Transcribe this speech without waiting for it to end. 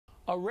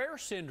A rare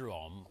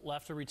syndrome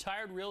left a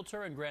retired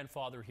realtor and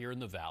grandfather here in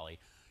the Valley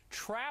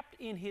trapped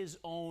in his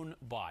own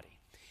body.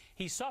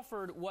 He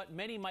suffered what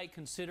many might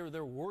consider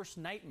their worst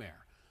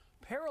nightmare.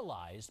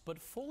 Paralyzed but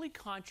fully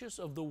conscious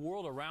of the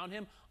world around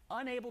him,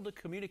 unable to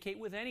communicate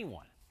with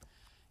anyone.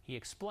 He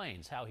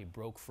explains how he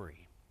broke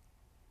free.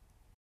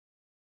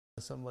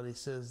 Somebody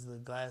says the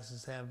glass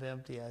is half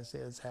empty, I say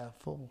it's half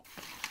full.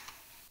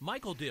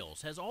 Michael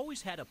Dills has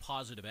always had a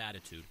positive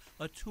attitude,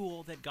 a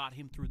tool that got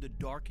him through the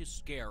darkest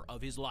scare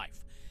of his life.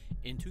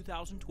 In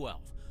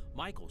 2012,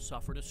 Michael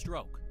suffered a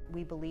stroke.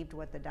 We believed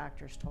what the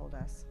doctors told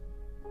us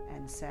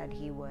and said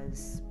he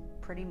was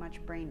pretty much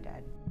brain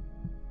dead.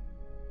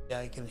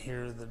 I can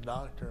hear the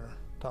doctor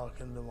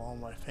talking to all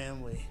my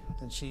family,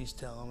 and she's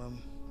telling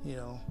them, you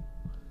know,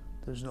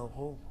 there's no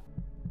hope.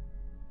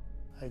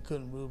 I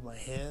couldn't move my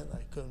head,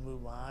 I couldn't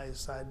move my eyes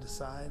side to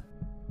side.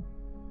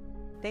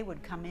 They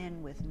would come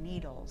in with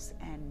needles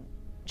and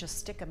just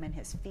stick them in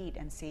his feet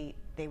and see,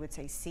 they would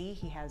say, see,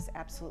 he has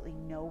absolutely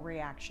no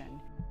reaction.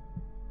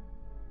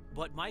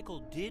 But Michael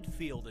did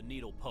feel the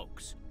needle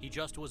pokes. He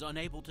just was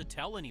unable to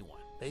tell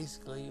anyone.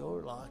 Basically,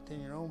 you're locked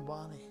in your own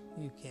body.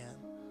 You can't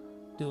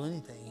do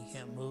anything. You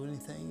can't move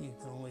anything. You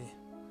can only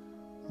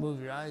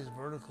move your eyes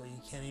vertically.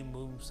 You can't even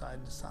move them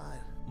side to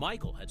side.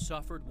 Michael had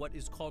suffered what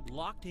is called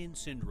locked-in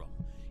syndrome.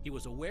 He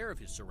was aware of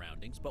his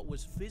surroundings, but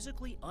was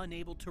physically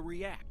unable to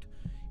react.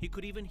 He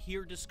could even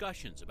hear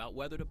discussions about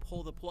whether to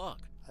pull the plug.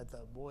 I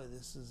thought, boy,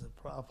 this is a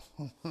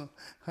problem.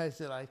 I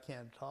said, I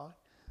can't talk.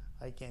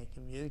 I can't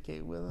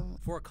communicate with him.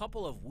 For a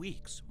couple of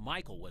weeks,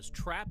 Michael was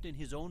trapped in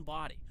his own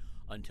body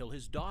until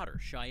his daughter,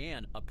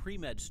 Cheyenne, a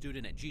pre-med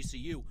student at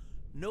GCU,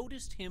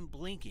 noticed him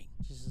blinking.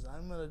 She says,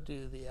 I'm going to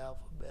do the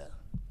alphabet.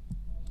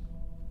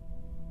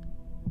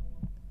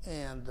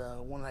 And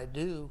when I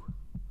do,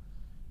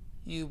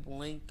 you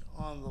blink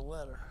on the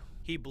letter.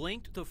 He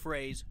blinked the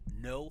phrase,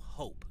 no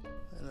hope.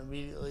 And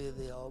immediately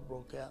they all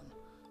broke out in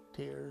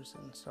tears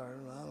and started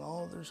around,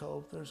 oh, there's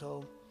hope, there's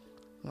hope.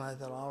 And I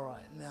thought, all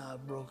right, now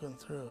I've broken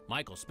through.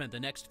 Michael spent the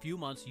next few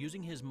months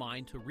using his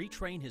mind to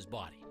retrain his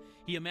body.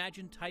 He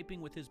imagined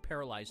typing with his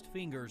paralyzed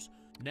fingers.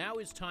 Now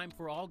it's time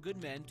for all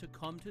good men to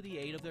come to the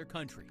aid of their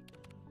country,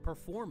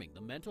 performing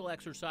the mental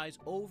exercise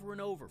over and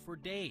over for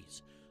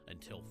days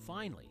until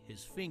finally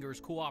his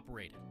fingers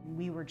cooperated.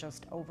 We were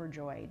just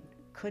overjoyed.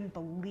 Couldn't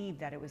believe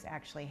that it was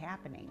actually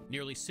happening.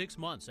 Nearly 6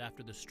 months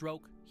after the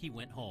stroke, he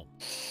went home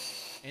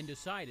and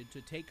decided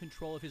to take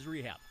control of his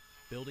rehab,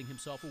 building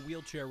himself a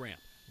wheelchair ramp,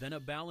 then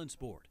a balance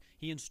board.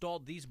 He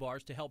installed these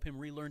bars to help him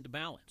relearn to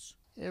balance.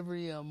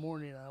 Every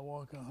morning I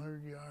walk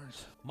 100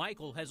 yards.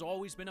 Michael has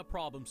always been a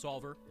problem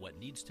solver. What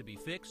needs to be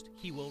fixed,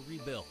 he will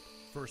rebuild.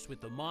 First with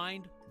the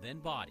mind, then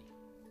body,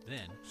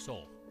 then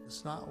soul.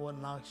 It's not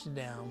what knocks you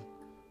down,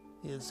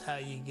 it's how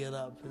you get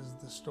up is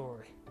the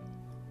story.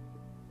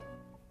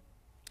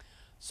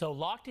 So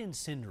locked-in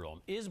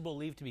syndrome is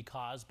believed to be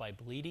caused by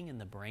bleeding in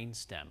the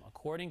brainstem.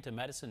 According to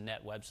Medicine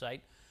Net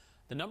website,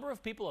 the number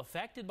of people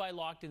affected by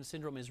locked-in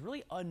syndrome is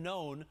really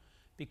unknown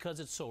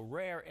because it's so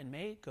rare and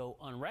may go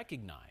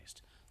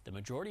unrecognized. The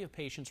majority of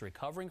patients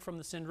recovering from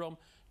the syndrome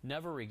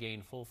never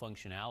regain full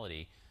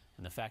functionality,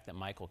 and the fact that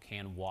Michael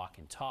can walk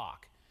and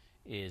talk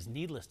is,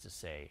 needless to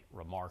say,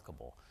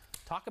 remarkable.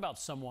 Talk about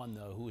someone,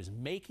 though, who is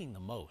making the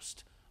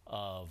most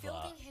of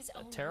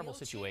a terrible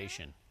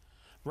situation.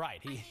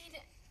 Right.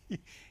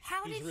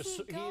 How did he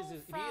go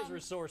from... He is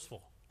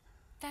resourceful.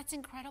 That's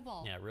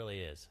incredible. Yeah, it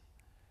really is.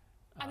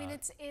 I mean,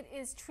 it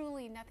is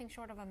truly nothing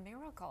short of a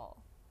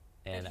miracle.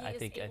 And I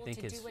think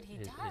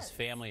his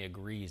family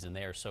agrees, and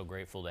they are so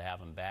grateful to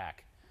have him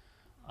back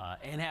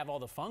and have all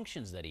the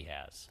functions that he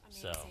has.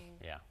 Amazing. So,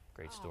 yeah,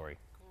 great story.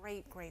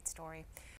 Great, great story.